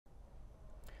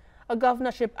A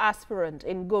governorship aspirant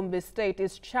in Gombe State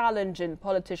is challenging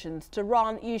politicians to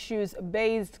run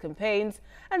issues-based campaigns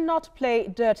and not play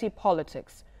dirty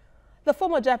politics. The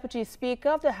former Deputy Speaker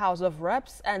of the House of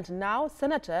Reps and now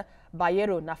Senator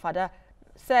Bayero Nafada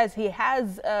says he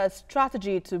has a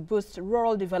strategy to boost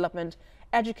rural development,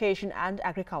 education and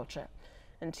agriculture.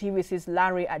 And TVC's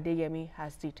Larry Adeyemi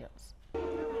has details.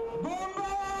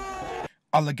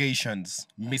 Allegations,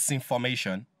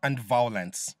 misinformation and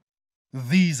violence.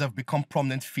 These have become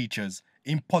prominent features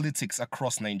in politics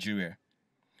across Nigeria.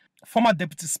 Former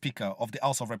Deputy Speaker of the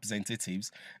House of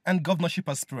Representatives and governorship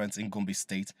aspirant in Gombe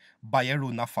State, Bayero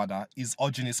Nafada, is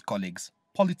urging his colleagues,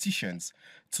 politicians,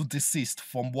 to desist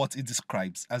from what he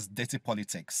describes as dirty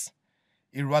politics.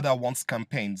 He rather wants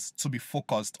campaigns to be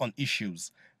focused on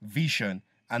issues, vision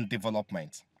and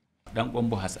development.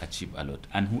 Gombe has achieved a lot,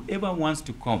 and whoever wants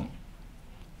to come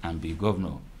and be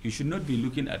governor, you should not be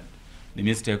looking at the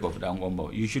mistake of Gombe.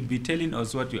 You should be telling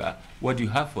us what you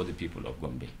have for the people of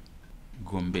Gombe.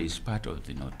 Gombe is part of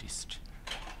the Northeast.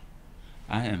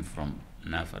 I am from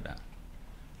Nafada.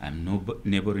 I'm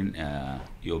neighboring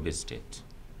Yobe State.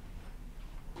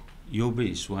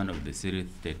 Yobe is one of the three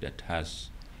states that has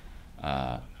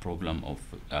a problem of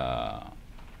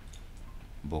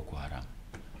Boko Haram.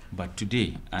 But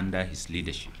today, under his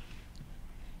leadership,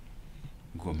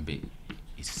 Gombe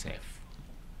is safe.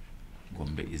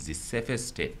 Gombe is the safest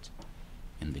state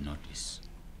in the Northeast.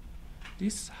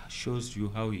 This shows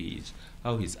you how his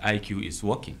IQ is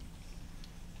working.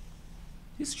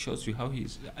 This shows you how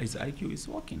his IQ is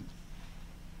working.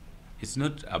 It's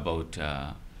not about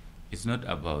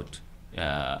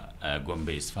Gombe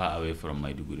is far away from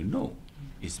Maiduguri. No,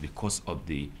 it's because of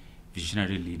the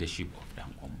visionary leadership of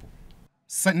Gombe.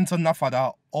 Senator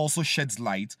Nafada also sheds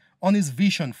light on his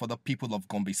vision for the people of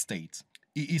Gombe State.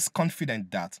 He is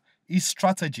confident that his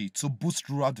strategy to boost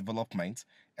rural development,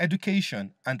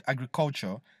 education and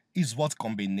agriculture is what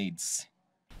Gombe needs.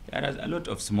 There are a lot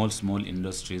of small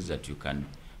industries that you can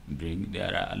bring.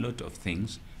 There are a lot of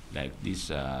things like this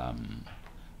a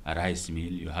rice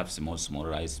mill. You have small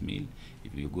rice mill.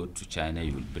 If you go to China,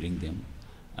 you will bring them,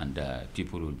 and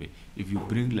people will be. If you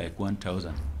bring like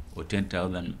 1,000 or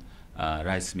 10,000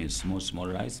 rice mills, small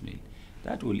rice mill,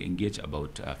 that will engage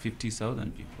about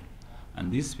 50,000 people. And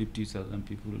these 50,000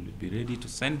 people will be ready to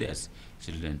send their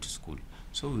children to school.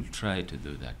 So we'll try to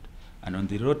do that. And on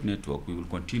the road network, we will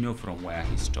continue from where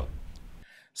he stopped.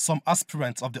 Some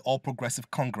aspirants of the All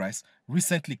Progressive Congress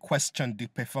recently questioned the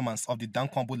performance of the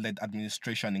Dankwambo-led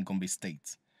administration in Gombe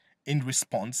State. In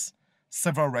response,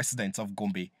 several residents of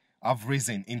Gombe have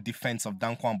risen in defense of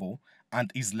Dankwambo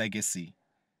and his legacy.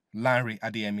 Larry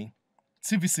Adeyemi,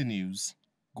 TVC News,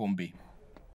 Gombe.